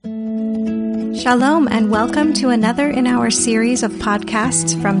Shalom and welcome to another in our series of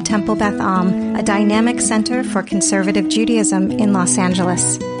podcasts from Temple Beth Am, a dynamic center for conservative Judaism in Los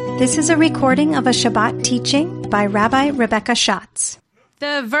Angeles. This is a recording of a Shabbat teaching by Rabbi Rebecca Schatz.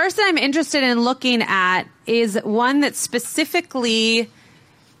 The verse that I'm interested in looking at is one that specifically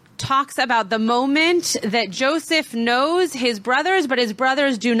talks about the moment that Joseph knows his brothers, but his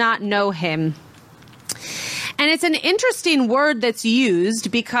brothers do not know him. And it's an interesting word that's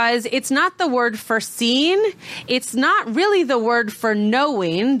used because it's not the word for seeing. It's not really the word for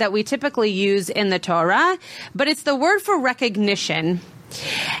knowing that we typically use in the Torah, but it's the word for recognition.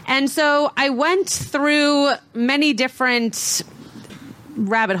 And so I went through many different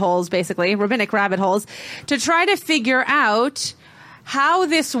rabbit holes, basically, rabbinic rabbit holes, to try to figure out how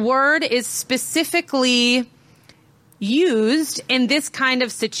this word is specifically used in this kind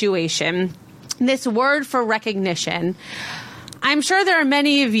of situation. This word for recognition. I'm sure there are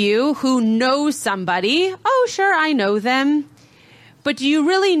many of you who know somebody. Oh, sure, I know them. But do you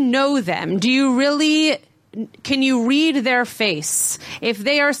really know them? Can you read their face? If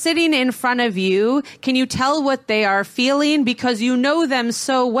they are sitting in front of you, can you tell what they are feeling? Because you know them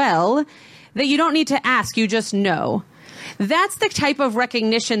so well that you don't need to ask, you just know. That's the type of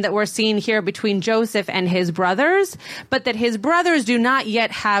recognition that we're seeing here between Joseph and his brothers, but that his brothers do not yet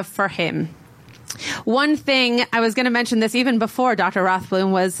have for him. One thing, I was going to mention this even before Dr.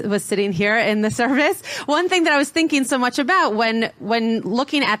 Rothblum was sitting here in the service. One thing that I was thinking so much about when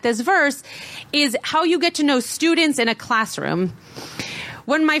looking at this verse is how you get to know students in a classroom.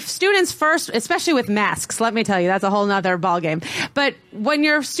 When my students first, especially with masks, let me tell you, that's a whole nother ballgame. But when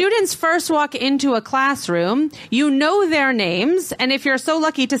your students first walk into a classroom, you know their names. And if you're so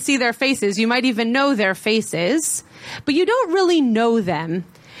lucky to see their faces, you might even know their faces, but you don't really know them.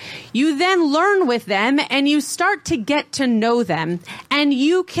 You then learn with them and you start to get to know them, and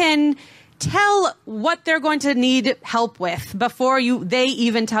you can tell what they're going to need help with before they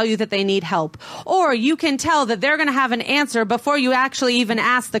even tell you that they need help. Or you can tell that they're going to have an answer before you actually even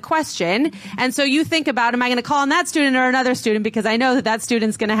ask the question. And so you think about, am I going to call on that student or another student, because I know that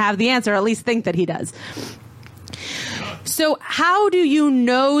student's going to have the answer, or at least think that he does. So how do you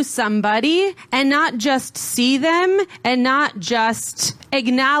know somebody and not just see them and not just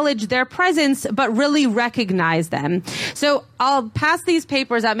acknowledge their presence, but really recognize them? So I'll pass these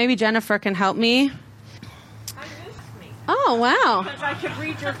papers out. Maybe Jennifer can help me. Oh, wow. Because I could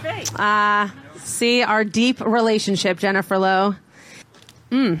read your face. See our deep relationship, Jennifer Lowe.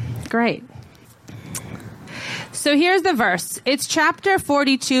 Great. So here's the verse. It's chapter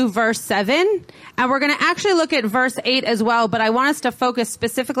 42, verse 7. And we're going to actually look at verse 8 as well, but I want us to focus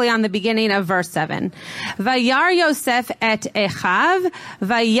specifically on the beginning of verse 7. Vayar Yosef et Echav,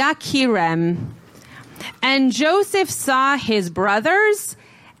 vayakirem. And Joseph saw his brothers,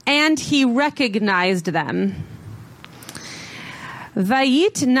 and he recognized them.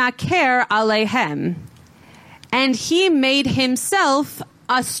 Vayit naker alehem. And he made himself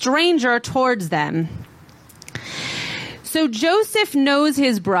a stranger towards them. So Joseph knows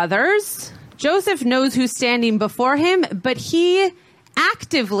his brothers. Joseph knows who's standing before him, but he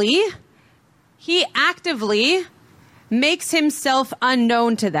actively makes himself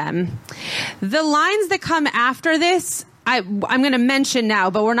unknown to them. The lines that come after this, I'm going to mention now,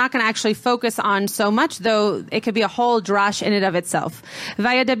 but we're not going to actually focus on so much, though it could be a whole drash in and of itself.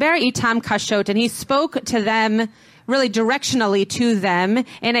 Vayadeber itam kashot, and he spoke to them, really directionally to them,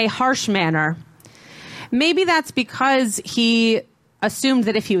 in a harsh manner. Maybe that's because he assumed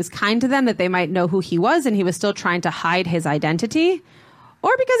that if he was kind to them, that they might know who he was, and he was still trying to hide his identity.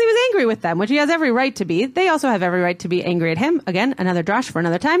 Or because he was angry with them, which he has every right to be. They also have every right to be angry at him. Again, another drash for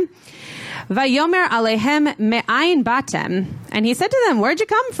another time. Vayomer alehem me'ayin batem. And he said to them, where'd you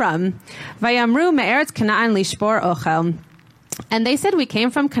come from? Vayamru me'eretz Canaan lishbor ochel. And they said, we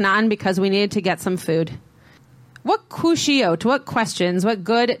came from Canaan because we needed to get some food. What kushiot, what questions, what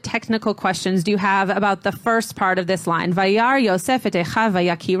good technical questions do you have about the first part of this line? Vayar Yosef et Echav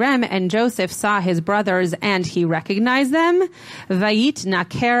vayakirem, and Joseph saw his brothers and he recognized them. Vayit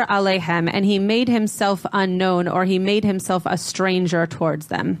naker alehem, and he made himself unknown, or he made himself a stranger towards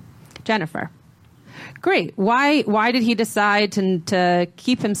them. Jennifer. Great. Why did he decide to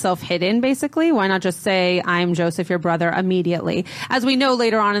keep himself hidden, basically? Why not just say, I'm Joseph, your brother, immediately? As we know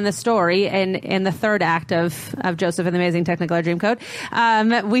later on in the story, in the third act of Joseph and the Amazing Technicolor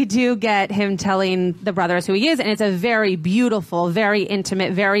Dreamcoat, we do get him telling the brothers who he is, and it's a very beautiful, very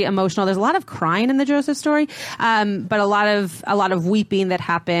intimate, very emotional. There's a lot of crying in the Joseph story, but a lot of weeping that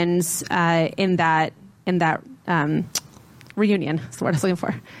happens in that reunion. That's the word I was looking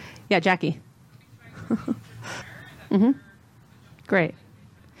for. Yeah, Jackie. Mm-hmm. Great.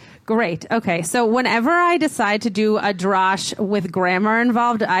 Great. Okay. So whenever I decide to do a drash with grammar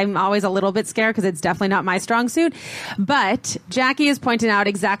involved, I'm always a little bit scared because it's definitely not my strong suit. But Jackie is pointing out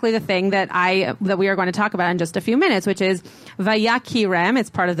exactly the thing that we are going to talk about in just a few minutes, which is vayakirem. It's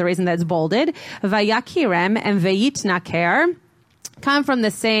part of the reason that it's bolded. Vayakirem and vayitnaker come from the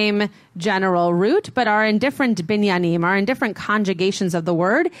same general root, but are in different binyanim, are in different conjugations of the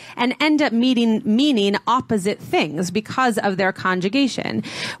word, and end up meaning opposite things because of their conjugation,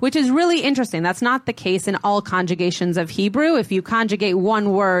 which is really interesting. That's not the case in all conjugations of Hebrew. If you conjugate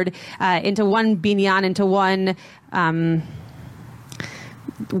one word into one binyan, into one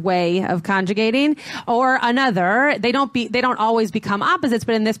way of conjugating or another, they don't always become opposites,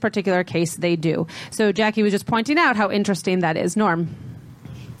 but in this particular case they do. So Jackie was just pointing out how interesting that is. Norm.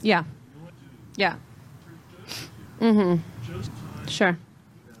 Yeah. Sure.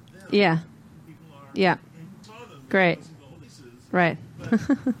 Yeah. Great. Right.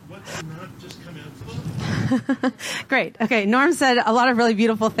 Great. Okay. Norm said a lot of really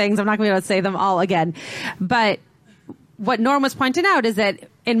beautiful things. I'm not going to be able to say them all again, but what Norm was pointing out is that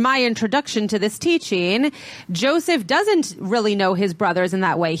in my introduction to this teaching, Joseph doesn't really know his brothers in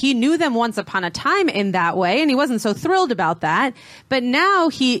that way. He knew them once upon a time in that way, and he wasn't so thrilled about that. But now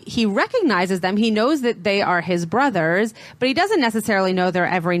he recognizes them. He knows that they are his brothers, but he doesn't necessarily know their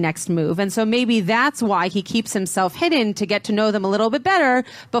every next move. And so maybe that's why he keeps himself hidden, to get to know them a little bit better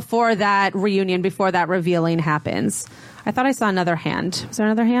before that reunion, before that revealing happens. I thought I saw another hand. Was there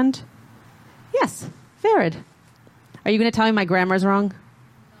another hand? Yes. Vered. Are you going to tell me my grammar's wrong?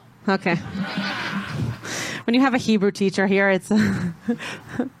 Okay. When you have a Hebrew teacher here, it's...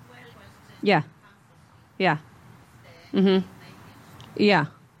 Yeah. Mm-hmm. Yeah.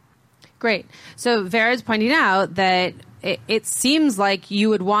 Great. So Vered's pointing out that it seems like you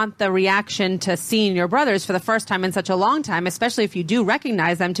would want the reaction to seeing your brothers for the first time in such a long time, especially if you do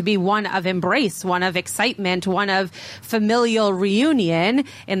recognize them, to be one of embrace, one of excitement, one of familial reunion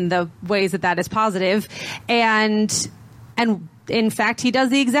in the ways that is positive. And in fact, he does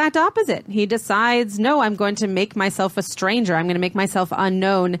the exact opposite. He decides, no, I'm going to make myself a stranger. I'm going to make myself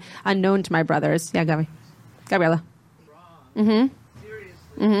unknown to my brothers. Yeah, Gabriella.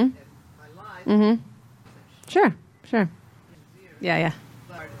 Mm-hmm. Mm-hmm. Mm-hmm. Sure. Yeah.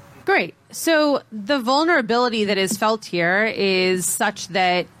 Great. So the vulnerability that is felt here is such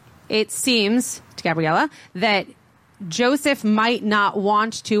that it seems to Gabriella that Joseph might not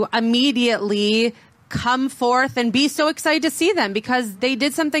want to immediately come forth and be so excited to see them because they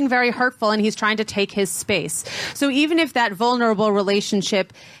did something very hurtful and he's trying to take his space. So even if that vulnerable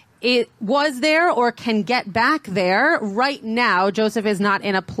relationship it was there or can get back there, right now Joseph is not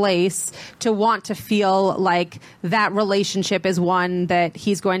in a place to want to feel like that relationship is one that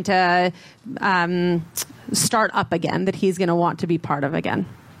he's going to start up again, that he's going to want to be part of again.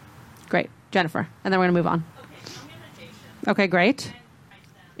 Great. Jennifer. And then we're going to move on. Okay, great.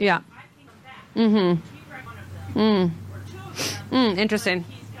 Yeah. Mm-hmm. Interesting.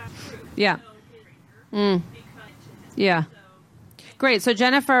 Yeah. Yeah. Great. So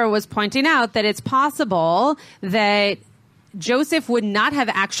Jennifer was pointing out that it's possible that Joseph would not have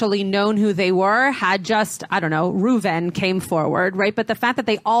actually known who they were had just, Reuven came forward, right? But the fact that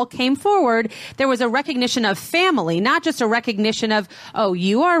they all came forward, there was a recognition of family, not just a recognition of, oh,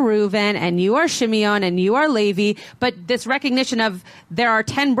 you are Reuven and you are Shimeon and you are Levi, but this recognition of there are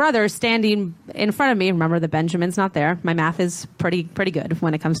 10 brothers standing in front of me. Remember, the Benjamin's not there. My math is pretty good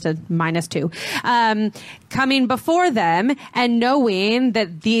when it comes to -2. Coming before them and knowing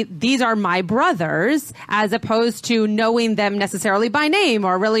that these are my brothers, as opposed to knowing them necessarily by name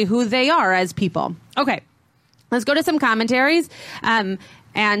or really who they are as people. Okay, let's go to some commentaries, and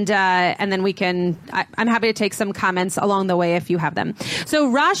then we can. I'm happy to take some comments along the way if you have them.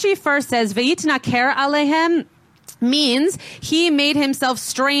 So Rashi first says, "Vayitnaker alehem." Means he made himself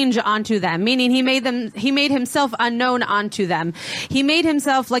strange unto them, meaning he made himself unknown unto them. He made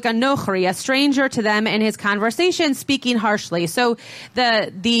himself like a nochri, a stranger to them in his conversation, speaking harshly. So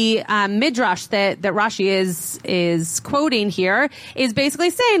the midrash that Rashi is quoting here is basically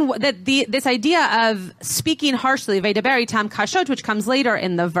saying that this idea of speaking harshly, veidaber itam kashot, which comes later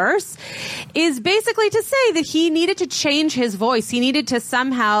in the verse, is basically to say that he needed to change his voice. He needed to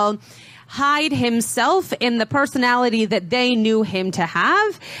somehow hide himself in the personality that they knew him to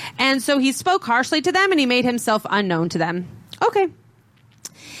have. And so he spoke harshly to them and he made himself unknown to them. Okay.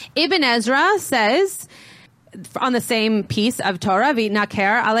 Ibn Ezra says on the same piece of Torah,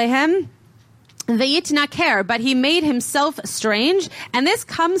 V'naker alehem, Vayitnaker, but he made himself strange, and this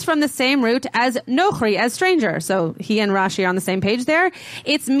comes from the same root as nochri, as stranger. So he and Rashi are on the same page there.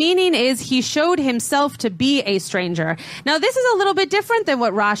 Its meaning is he showed himself to be a stranger. Now this is a little bit different than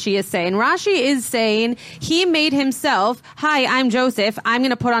what Rashi is saying. Rashi is saying he made himself, hi, I'm Joseph, I'm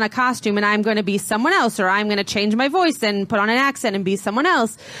going to put on a costume and I'm going to be someone else, or I'm going to change my voice and put on an accent and be someone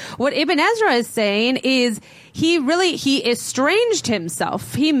else. What Ibn Ezra is saying is he estranged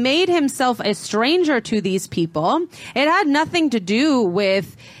himself. He made himself a stranger to these people. It had nothing to do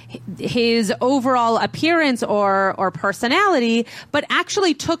with his overall appearance or personality, but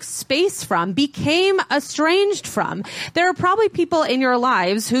actually took space from, became estranged from. There are probably people in your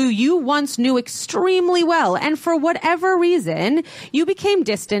lives who you once knew extremely well, and for whatever reason, you became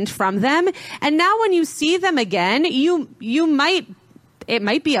distant from them. And now when you see them again, it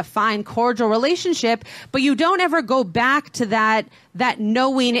might be a fine, cordial relationship, but you don't ever go back to that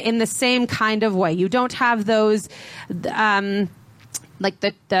knowing in the same kind of way. You don't have those, like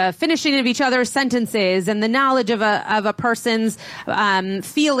the finishing of each other's sentences and the knowledge of a person's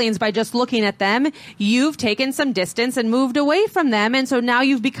feelings by just looking at them. You've taken some distance and moved away from them, and so now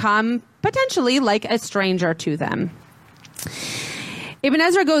you've become potentially like a stranger to them. Ibn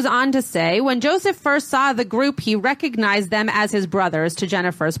Ezra goes on to say, when Joseph first saw the group, he recognized them as his brothers, to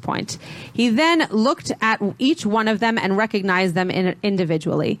Jennifer's point. He then looked at each one of them and recognized them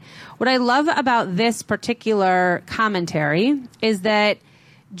individually. What I love about this particular commentary is that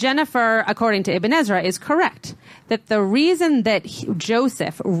Jennifer, according to Ibn Ezra, is correct. That the reason that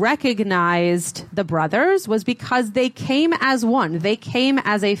Joseph recognized the brothers was because they came as one. They came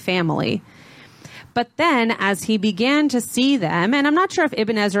as a family. But then as he began to see them, and I'm not sure if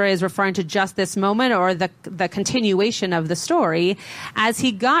Ibn Ezra is referring to just this moment or the continuation of the story, as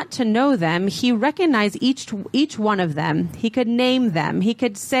he got to know them, he recognized each one of them. He could name them. He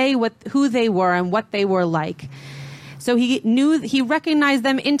could say who they were and what they were like. So he recognized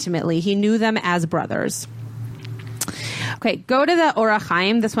them intimately. He knew them as brothers. Okay, go to the Or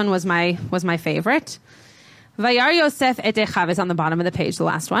HaChaim. This one was my favorite. Vayar Yosef et Echav is on the bottom of the page, the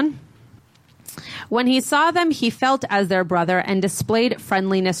last one. When he saw them, he felt as their brother and displayed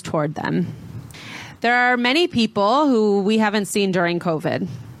friendliness toward them. There are many people who we haven't seen during COVID,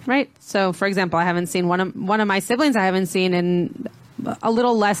 right? So, for example, I haven't seen one of my siblings. I haven't seen in a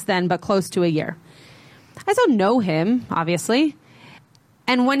little less than, but close to a year. I don't know him, obviously.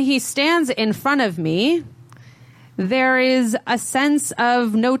 And when he stands in front of me, there is a sense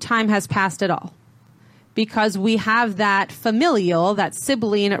of no time has passed at all, because we have that familial, that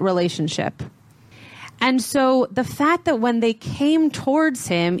sibling relationship. And so the fact that when they came towards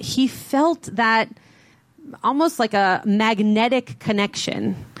him, he felt that almost like a magnetic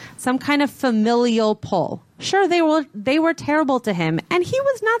connection, some kind of familial pull. Sure, they were terrible to him, and he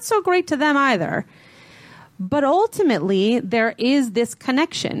was not so great to them either. But ultimately, there is this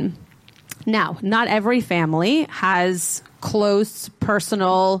connection. Now, not every family has close,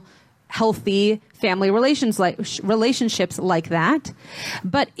 personal, healthy family relationships like that.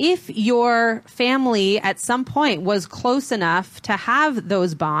 But if your family at some point was close enough to have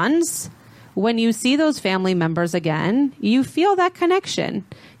those bonds, when you see those family members again, you feel that connection.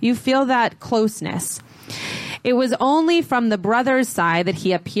 You feel that closeness. It was only from the brother's side that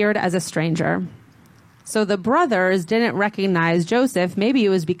he appeared as a stranger. So the brothers didn't recognize Joseph. Maybe it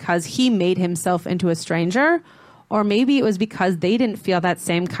was because he made himself into a stranger, or maybe it was because they didn't feel that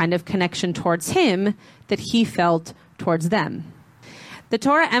same kind of connection towards him that he felt towards them. The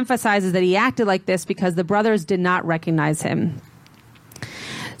Torah emphasizes that he acted like this because the brothers did not recognize him.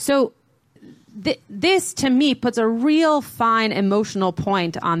 So this, to me, puts a real fine emotional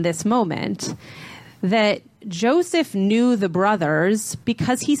point on this moment, that Joseph knew the brothers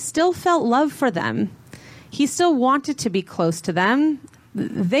because he still felt love for them. He still wanted to be close to them.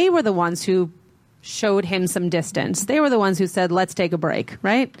 They were the ones who showed him some distance. They were the ones who said, let's take a break,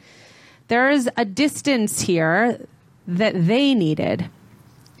 right? There is a distance here that they needed.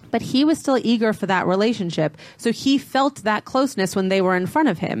 But he was still eager for that relationship. So he felt that closeness when they were in front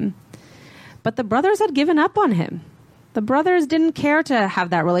of him. But the brothers had given up on him. The brothers didn't care to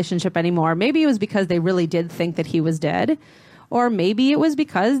have that relationship anymore. Maybe it was because they really did think that he was dead. Or maybe it was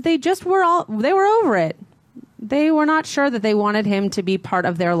because they were over it. They were not sure that they wanted him to be part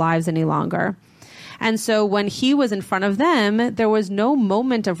of their lives any longer. And so when he was in front of them, there was no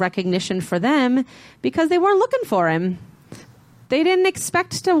moment of recognition for them because they weren't looking for him. They didn't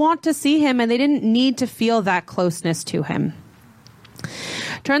expect to want to see him, and they didn't need to feel that closeness to him.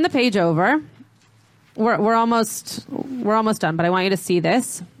 Turn the page over. We're almost done, but I want you to see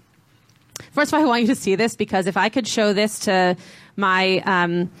this. First of all, I want you to see this because if I could show this to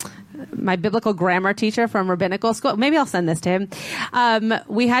my my biblical grammar teacher from rabbinical school. Maybe I'll send this to him.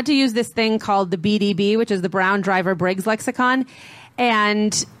 We had to use this thing called the BDB, which is the Brown Driver Briggs lexicon.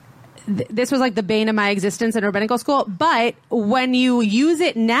 And this was like the bane of my existence in rabbinical school. But when you use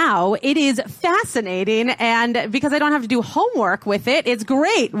it now, it is fascinating. And because I don't have to do homework with it, it's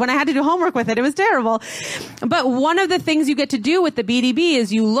great. When I had to do homework with it, it was terrible. But one of the things you get to do with the BDB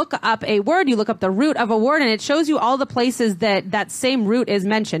is you look up a word, you look up the root of a word, and it shows you all the places that that same root is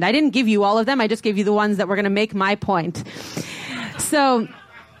mentioned. I didn't give you all of them. I just gave you the ones that were going to make my point. So,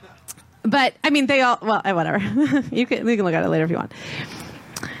 but I mean, they all, well, whatever. You can look at it later if you want.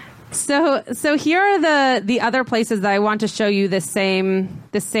 So here are the other places that I want to show you the same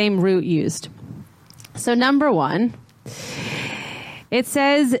root used. So number 1, it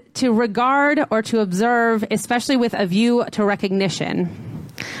says to regard or to observe, especially with a view to recognition.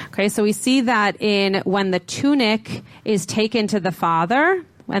 Okay, so we see that in when the tunic is taken to the father,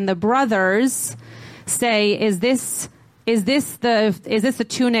 and the brothers say, "Is this the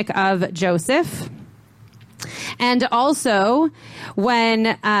tunic of Joseph?" And also,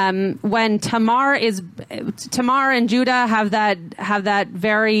 when Tamar and Judah have that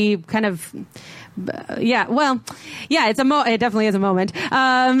very kind of, it definitely is a moment.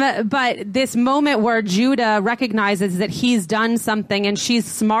 But this moment where Judah recognizes that he's done something and she's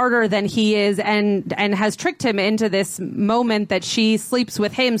smarter than he is and has tricked him into this moment that she sleeps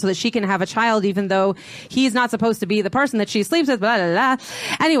with him so that she can have a child, even though he's not supposed to be the person that she sleeps with, blah, blah, blah.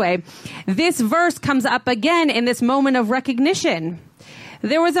 Anyway, this verse comes up again in this moment of recognition.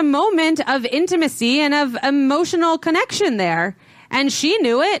 There was a moment of intimacy and of emotional connection there, and she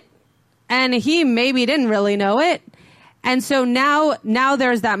knew it. And he maybe didn't really know it. And so now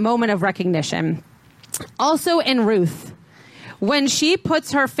there's that moment of recognition. Also in Ruth, when she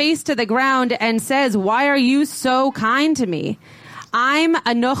puts her face to the ground and says, "Why are you so kind to me? I'm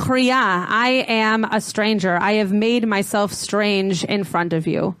a nochriya. I am a stranger. I have made myself strange in front of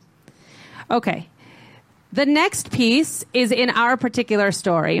you." Okay. The next piece is in our particular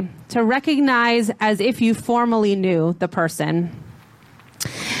story, to recognize as if you formally knew the person.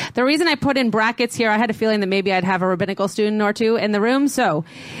 The reason I put in brackets here, I had a feeling that maybe I'd have a rabbinical student or two in the room. So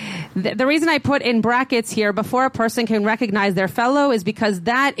the reason I put in brackets here before a person can recognize their fellow is because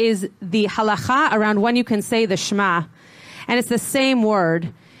that is the halacha around when you can say the Shema. And it's the same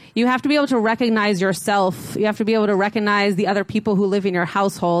word. You have to be able to recognize yourself. You have to be able to recognize the other people who live in your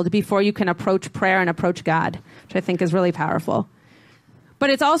household before you can approach prayer and approach God, which I think is really powerful.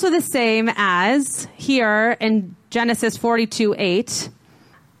 But it's also the same as here in Genesis 42:8.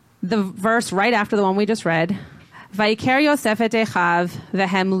 The verse right after the one we just read, Vayiker Yosef et Echav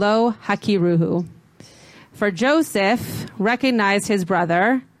vehem lo hakiruhu. For Joseph recognized his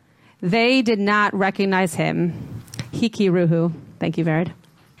brother, they did not recognize him. Hikiruhu. Thank you, Vered.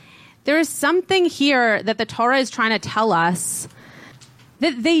 There is something here that the Torah is trying to tell us,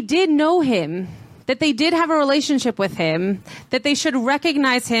 that they did know him, that they did have a relationship with him, that they should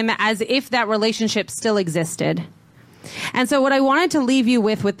recognize him as if that relationship still existed. And so what I wanted to leave you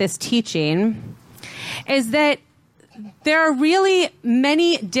with this teaching is that there are really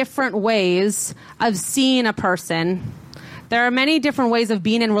many different ways of seeing a person. There are many different ways of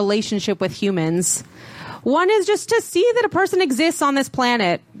being in relationship with humans. One is just to see that a person exists on this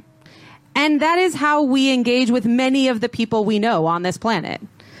planet. And that is how we engage with many of the people we know on this planet.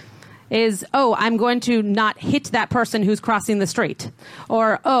 Is, oh, I'm going to not hit that person who's crossing the street.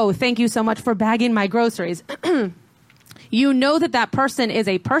 Or, oh, thank you so much for bagging my groceries. You know that person is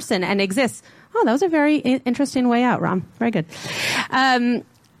a person and exists. Oh, that was a very interesting way out, Ram. Very good.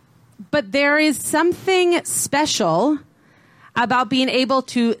 But there is something special about being able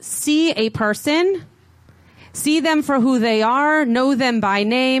to see a person, see them for who they are, know them by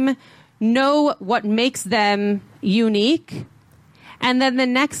name, know what makes them unique. And then the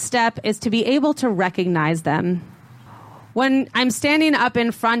next step is to be able to recognize them. When I'm standing up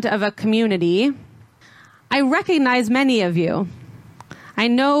in front of a community, I recognize many of you. I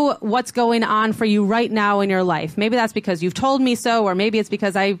know what's going on for you right now in your life. Maybe that's because you've told me so, or maybe it's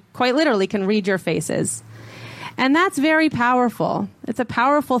because I quite literally can read your faces. And that's very powerful. It's a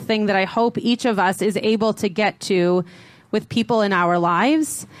powerful thing that I hope each of us is able to get to with people in our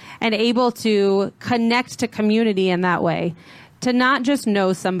lives and able to connect to community in that way. To not just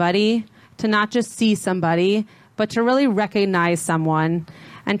know somebody, to not just see somebody, but to really recognize someone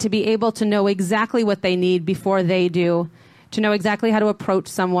and to be able to know exactly what they need before they do, to know exactly how to approach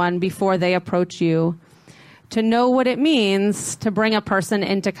someone before they approach you, to know what it means to bring a person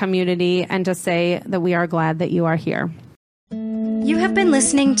into community and to say that we are glad that you are here. You have been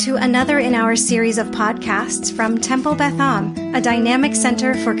listening to another in our series of podcasts from Temple Beth Am, a dynamic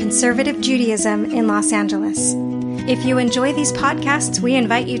center for conservative Judaism in Los Angeles. If you enjoy these podcasts, we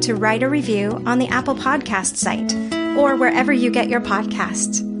invite you to write a review on the Apple Podcast site or wherever you get your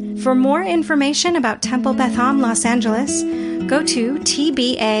podcasts. For more information about Temple Beth Am Los Angeles, go to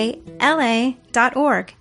tbala.org.